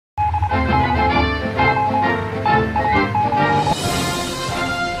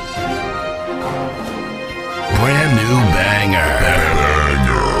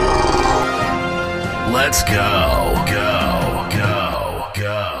Let's go. Go. Go.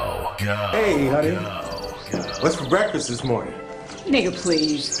 Go. Go. Hey, honey. What's for breakfast this morning? Nigga,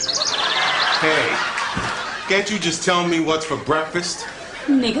 please. Hey, can't you just tell me what's for breakfast?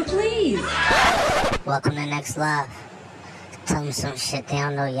 Nigga, please. Welcome to Next Love. Tell me some shit they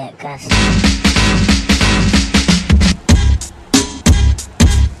don't know yet, Gus.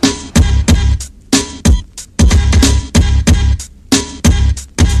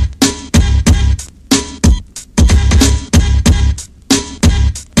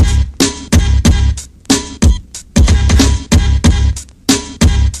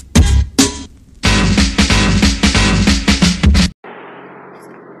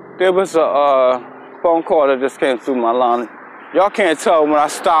 There was a phone call that just came through my line. Y'all can't tell when I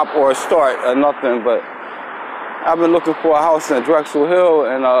stop or start or nothing, but I've been looking for a house in Drexel Hill,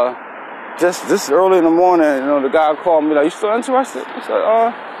 and just this early in the morning, you know, the guy called me like, "You still interested?" I said,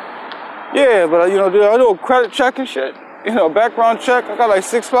 "Yeah, but you know, I do a credit check and shit, you know, background check. I got like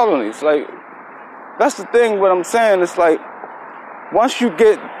 6 felonies. Like, that's the thing. What I'm saying is like, once you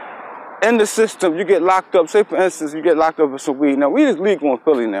get in the system, you get locked up. Say, for instance, you get locked up for some weed. Now, weed is legal in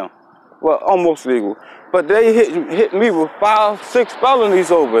Philly now. Well, almost legal. But they hit me with 5, 6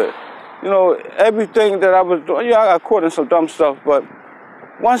 felonies over it. You know, everything that I was doing, I got caught in some dumb stuff, but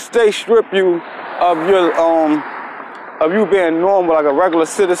once they strip you of your, of you being normal, like a regular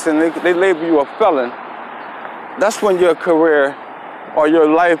citizen, they label you a felon, that's when your career or your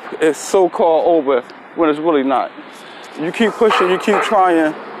life is so-called over, when it's really not. You keep pushing, you keep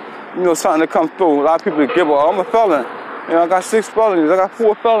trying, you know, something to come through. A lot of people give up, I'm a felon. You know, I got 6 felonies, I got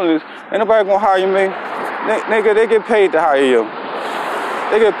 4 felonies. Ain't nobody gonna hire me. Nigga, they get paid to hire you.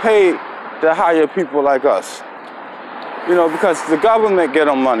 They get paid to hire people like us. You know, because the government get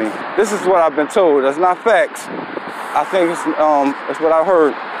them money. This is what I've been told. That's not facts. I think it's what I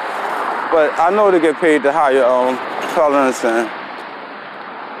heard. But I know they get paid to hire felons and,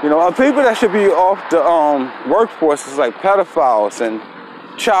 you know, people that should be off the workforce is like pedophiles and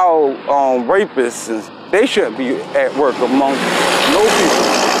child rapists, and they shouldn't be at work among no people.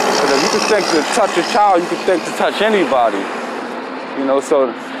 Because if you can think to touch a child, you can think to touch anybody. You know, so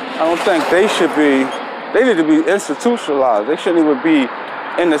I don't think they should be, they need to be institutionalized. They shouldn't even be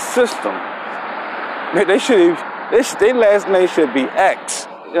in the system. They should, their last name should be X.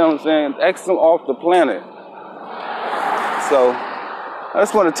 You know what I'm saying? X them off the planet. So I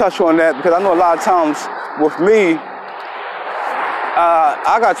just want to touch on that because I know a lot of times with me,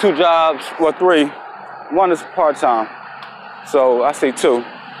 I got 2 jobs, well 3. One is part-time, so I say 2.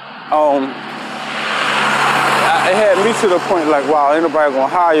 It had me to the point like, wow, ain't nobody gonna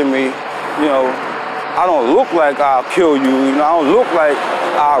hire me. You know, I don't look like I'll kill you. You know, I don't look like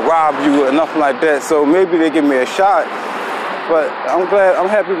I'll rob you or nothing like that. So maybe they give me a shot. But I'm glad, I'm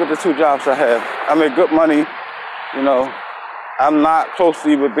happy with the 2 jobs I have. I make good money. You know, I'm not close to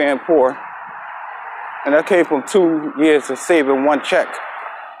even being poor. And that came from 2 years of saving 1 check.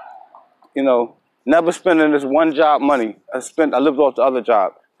 You know, never spending this 1 job money. I lived off the other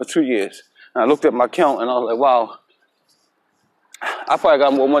job for 2 years. And I looked at my account and I was like, wow, I probably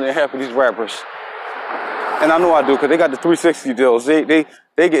got more money than half of these rappers. And I know I do, because they got the 360 deals. They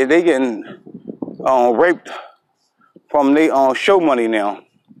getting raped from their show money now.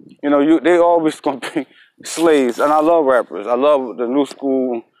 You know, they always gonna be slaves. And I love rappers. I love the new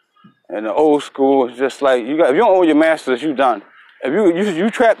school and the old school. It's just like, if you don't own your masters, you done. If you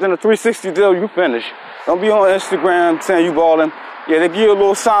trapped in a 360 deal, you finish. Don't be on Instagram saying you balling. Yeah, they give you a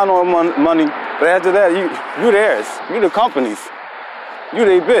little sign-on money, but after that, you theirs. You the companies. You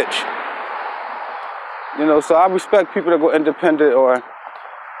they bitch. You know, so I respect people that go independent or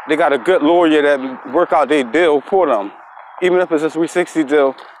they got a good lawyer that work out their deal for them. Even if it's a 360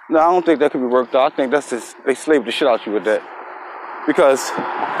 deal, no, I don't think that could be worked out. I think that's just, they slave the shit out you with that. Because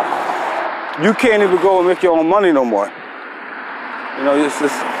you can't even go and make your own money no more. You know, it's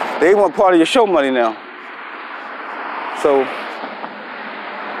just, they want part of your show money now. So,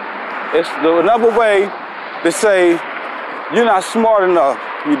 it's another way to say, you're not smart enough,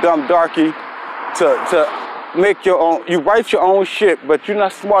 you dumb darky, to make your own, you write your own shit, but you're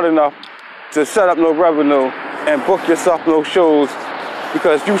not smart enough to set up no revenue and book yourself no shows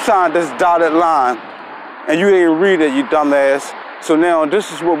because you signed this dotted line and you didn't read it, you dumbass. So now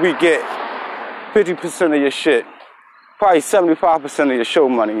this is what we get, 50% of your shit, probably 75% of your show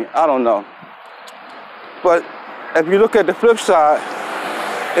money, I don't know. But if you look at the flip side,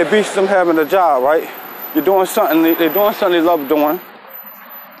 it beats them having a job, right? You're doing something, they're doing something they love doing,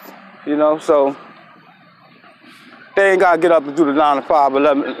 you know, so they ain't gotta get up and do the 9 to 5,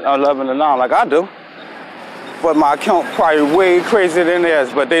 11 to 9 like I do. But my account probably way crazier than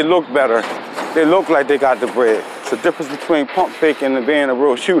theirs, but they look better. they look like they got the bread. It's the difference between pump faking and being a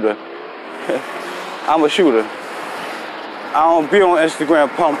real shooter. I'm a shooter. I don't be on Instagram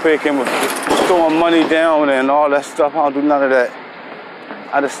pump faking with throwing money down and all that stuff. I don't do none of that.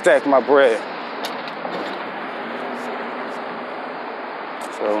 I just stack my bread.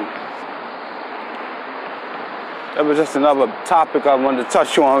 So that was just another topic I wanted to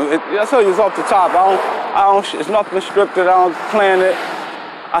touch on. I told you it's off the top. It's nothing scripted. I don't plan it.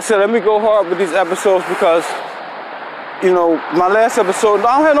 I said, let me go hard with these episodes because, you know, my last episode,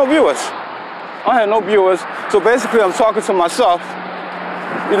 I don't have no viewers. So basically, I'm talking to myself,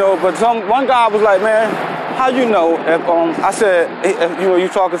 you know, but one guy was like, man, how you know if, I said, if, you know, you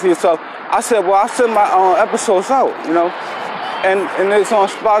talking to yourself. I said, well, I send my episodes out, you know, and it's on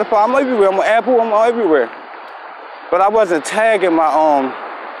Spotify. I'm everywhere. I'm on Apple. I'm everywhere. But I wasn't tagging my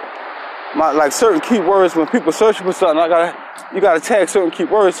like certain keywords when people searching for something. You gotta tag certain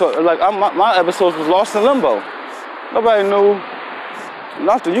keywords. So like my episodes was lost in limbo. Nobody knew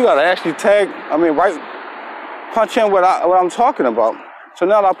nothing. You gotta actually tag. I mean, punch in what I'm talking about. So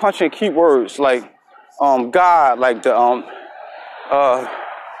now I punch in keywords like God, like the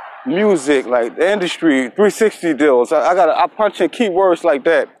music, like the industry, 360 deals. I punch in keywords like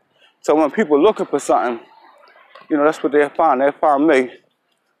that. So when people looking for something, you know, that's what they'll find. They'll find me.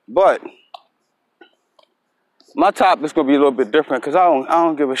 But my topic's gonna be a little bit different because I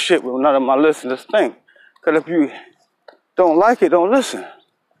don't give a shit what none of my listeners think. Because if you don't like it, don't listen.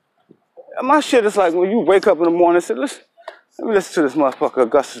 My shit is like when you wake up in the morning and say, listen, let me listen to this motherfucker,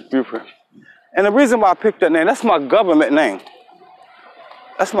 Augustus Buford. And the reason why I picked that name, that's my government name.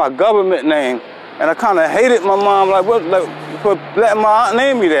 That's my government name. And I kind of hated my mom for letting my aunt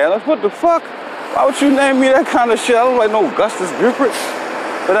name me that. Like, what the fuck? Why would you name me that kind of shit? I was like, no, Augustus Buford.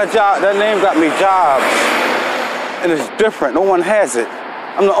 But that name got me jobs. And it's different. No one has it.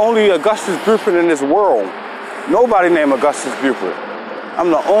 I'm the only Augustus Buford in this world. Nobody named Augustus Buford. I'm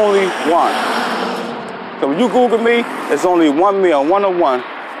the only one. So when you Google me, it's only one me, a 101.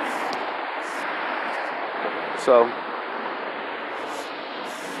 So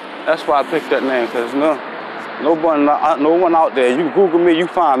that's why I picked that name, because no one out there. You Google me, you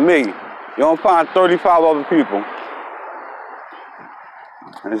find me. You don't find 35 other people.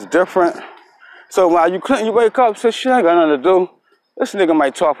 And it's different. So while you wake up, say, shit, I ain't got nothing to do. This nigga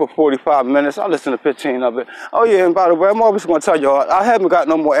might talk for 45 minutes. I'll listen to 15 of it. Oh yeah, and by the way, I'm always gonna tell y'all, I haven't got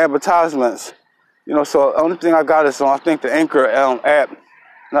no more advertisements. You know, so the only thing I got is on, I think, the Anchor app,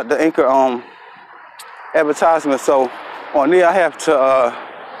 not the Anchor advertisement. So on there I have to,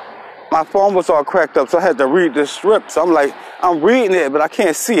 my phone was all cracked up, so I had to read this script. So I'm reading it, but I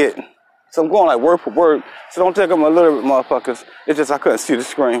can't see it. So I'm going like word for word. So don't think I'm illiterate, motherfuckers. It's just I couldn't see the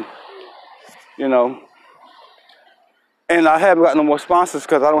screen. You know. And I haven't got no more sponsors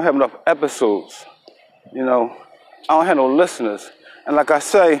because I don't have enough episodes. You know. I don't have no listeners. And like I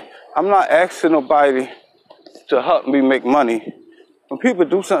say, I'm not asking nobody to help me make money. When people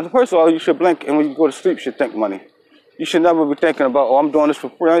do something, first of all, you should blink, and when you go to sleep, you should think money. You should never be thinking about, oh, I'm doing this for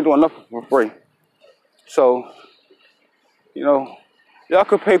free. I ain't doing nothing for free. So, you know, y'all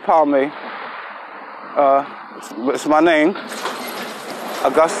could PayPal me. It's my name,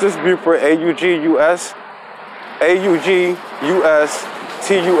 Augustus Buford, A-U-G-U-S, A-U-G-U-S-T-U-S.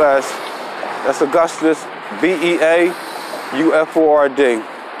 That's Augustus, B-E-A-U-F-O-R-D.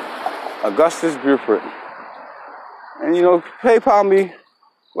 Augustus Buford. And, you know, PayPal me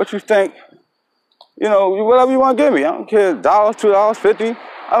what you think. You know, whatever you want to give me. I don't care, $1, $2, 50.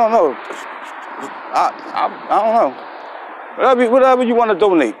 I don't know. I don't know. Whatever you want to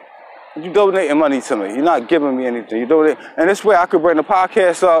donate. You donating money to me. You're not giving me anything. You donate, and this way I could bring the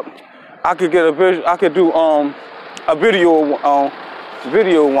podcast up. I could get a visual. I could do a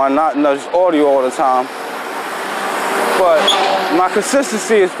video one, not just audio all the time. But my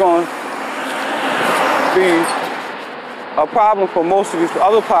consistency is going to be a problem for most of these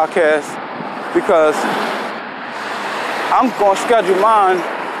other podcasts because I'm going to schedule mine.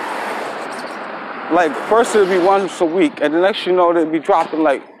 Like first it'll be once a week, and the next you know they'll be dropping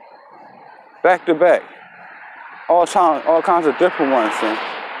like back to back, all kinds of different ones. And,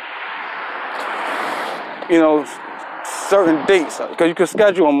 you know, certain dates because you can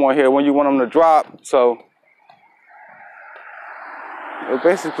schedule them on here when you want them to drop. So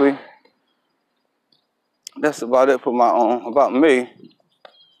basically, that's about it for my about me.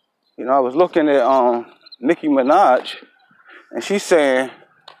 You know, I was looking at Nicki Minaj, and she's saying,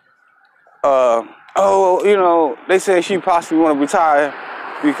 oh, you know, they say she possibly want to retire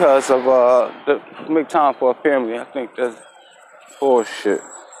because of make time for her family. I think that's bullshit.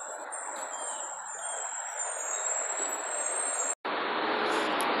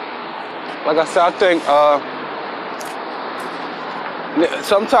 like I said, I think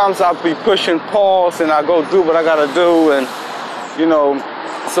sometimes I'll be pushing pause and I go do what I gotta do, and you know,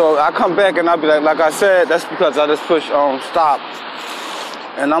 so I come back and I'll be like I said, that's because I just push stop,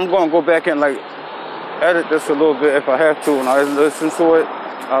 and I'm gonna go back and like edit this a little bit if I have to, and I listen to it,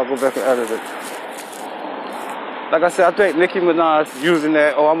 I'll go back and edit it. Like I said, I think Nicki Minaj using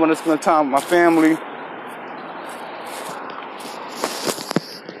that, I want to spend time with my family.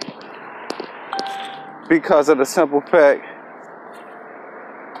 Because of the simple fact,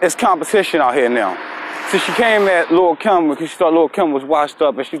 it's competition out here now. So she came at Lil' Kim because she thought Lil' Kim was washed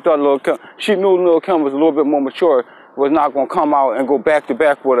up, and she knew Lil' Kim was a little bit more mature, was not going to come out and go back to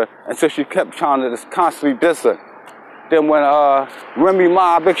back with her, and so she kept trying to just constantly diss her. Then when Remy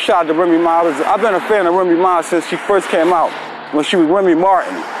Ma, big shout out to Remy Ma, I've been a fan of Remy Ma since she first came out, when she was Remy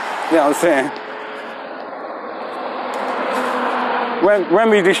Martin, you know what I'm saying? When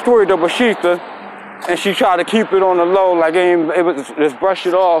Remy destroyed the Bashita, and she tried to keep it on the low, like it was just brush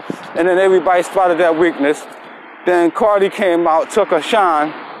it off, and then everybody spotted that weakness. Then Cardi came out, took her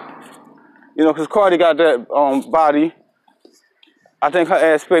shine, you know, because Cardi got that body. I think her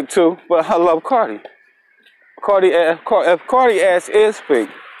ass fake too, but I love Cardi. If Cardi ass is fake,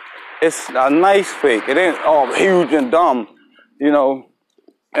 it's a nice fake. It ain't all huge and dumb, you know.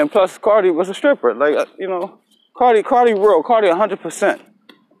 And plus, Cardi was a stripper, like you know, Cardi real, Cardi 100%.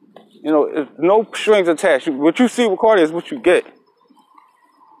 You know, no strings attached. What you see with Cardi is what you get.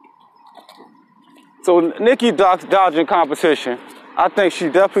 So Nicki dodging competition. I think she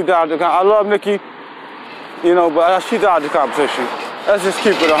definitely dodged the competition. I love Nicki, you know, but she dodged the competition. Let's just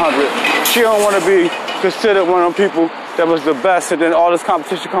keep it 100. She don't want to be considered one of them people that was the best, and then all this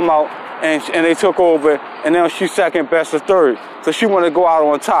competition come out, and they took over, and now she's second best or third. So she want to go out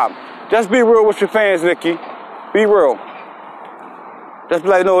on top. Just be real with your fans, Nicki. Be real. Just be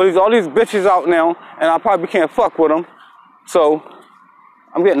like, no, all these bitches out now, and I probably can't fuck with them. So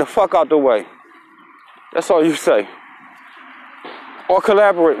I'm getting the fuck out the way. That's all you say. Or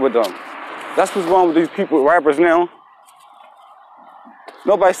collaborate with them. That's what's wrong with these people, rappers now.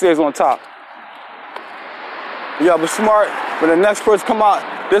 Nobody stays on top. You gotta be smart. When the next person come out,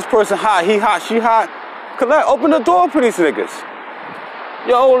 this person hot, he hot, she hot. Open the door for these niggas.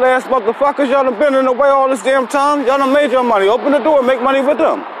 Your old ass motherfuckers, y'all done been in the way all this damn time. Y'all done made your money. Open the door, make money with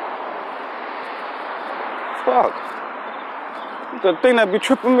them. Fuck. The thing that be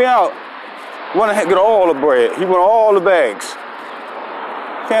tripping me out, wanna get all the bread. He want all the bags.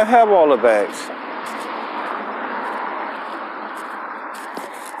 Can't have all the bags.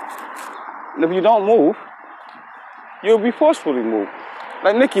 And if you don't move, you'll be forcefully moved.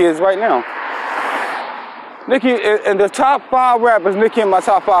 Like Nicki is right now. Nicki, in the top 5 rappers, Nicki in my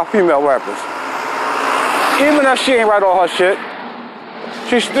top 5 female rappers. Even if she ain't write all her shit,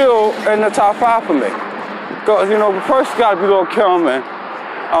 she's still in the top 5 for me. Because, you know, first gotta be Lil' Kim and,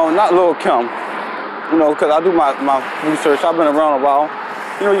 not Lil' Kim, you know, because I do my research. I've been around a while.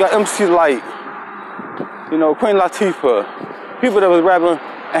 You know, you got MC Lyte, you know, Queen Latifah, people that was rapping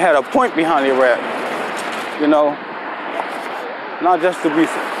and had a point behind their rap, you know, not just to be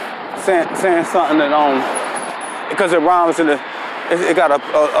saying something that, because it rhymes and it got a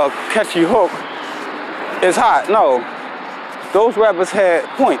catchy hook, it's hot. No, those rappers had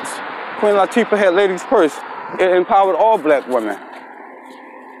points. Queen Latifah had Ladies First. It empowered all black women,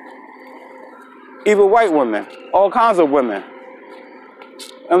 even white women, all kinds of women.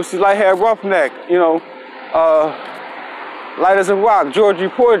 MC Lyte had Roughneck, you know, Light as a Rock, Georgie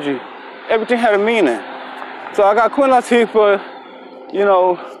Porgy. Everything had a meaning. So I got Queen Latifah, you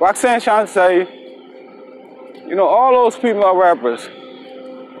know, Roxanne Shante, you know, all those female rappers.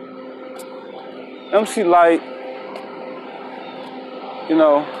 MC Lyte, you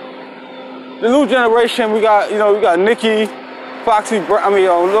know. The new generation, we got Nicki,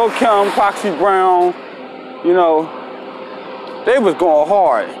 Lil' Kim, Foxy Brown, you know, they was going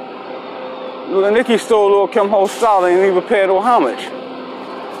hard. Nicki stole Lil' Kim whole style and didn't even pay no homage.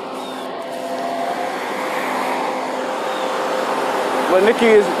 But Nicki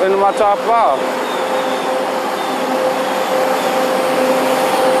is in my top 5.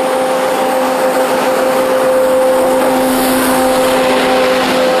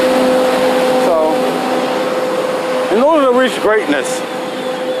 So, in order to reach greatness,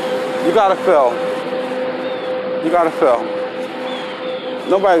 you gotta fail. You gotta fail.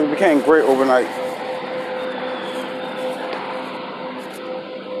 Nobody became great overnight.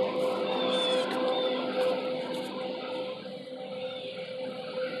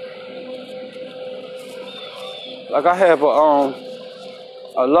 Like I have a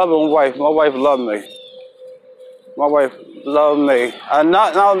loving wife. My wife loved me. My wife love me. I'm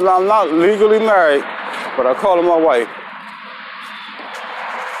not legally married, but I call her my wife.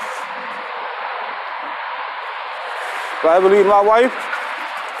 If I ever leave my wife,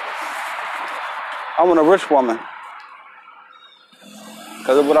 I want a rich woman.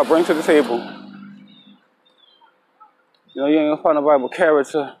 Because of what I bring to the table. You know, you ain't gonna find nobody with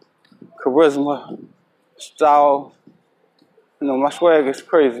character, charisma, style. You know, my swag is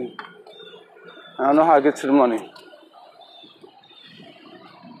crazy. I don't know how to get to the money.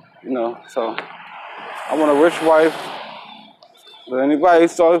 You know, so I want a rich wife. But anybody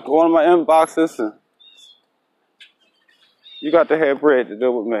starts going to my inboxes, and you got to have bread to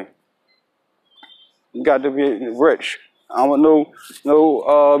deal with me. You got to be rich. I don't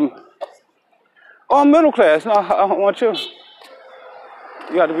want I'm middle class. No, I don't want you.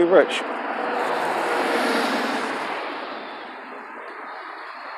 You got to be rich.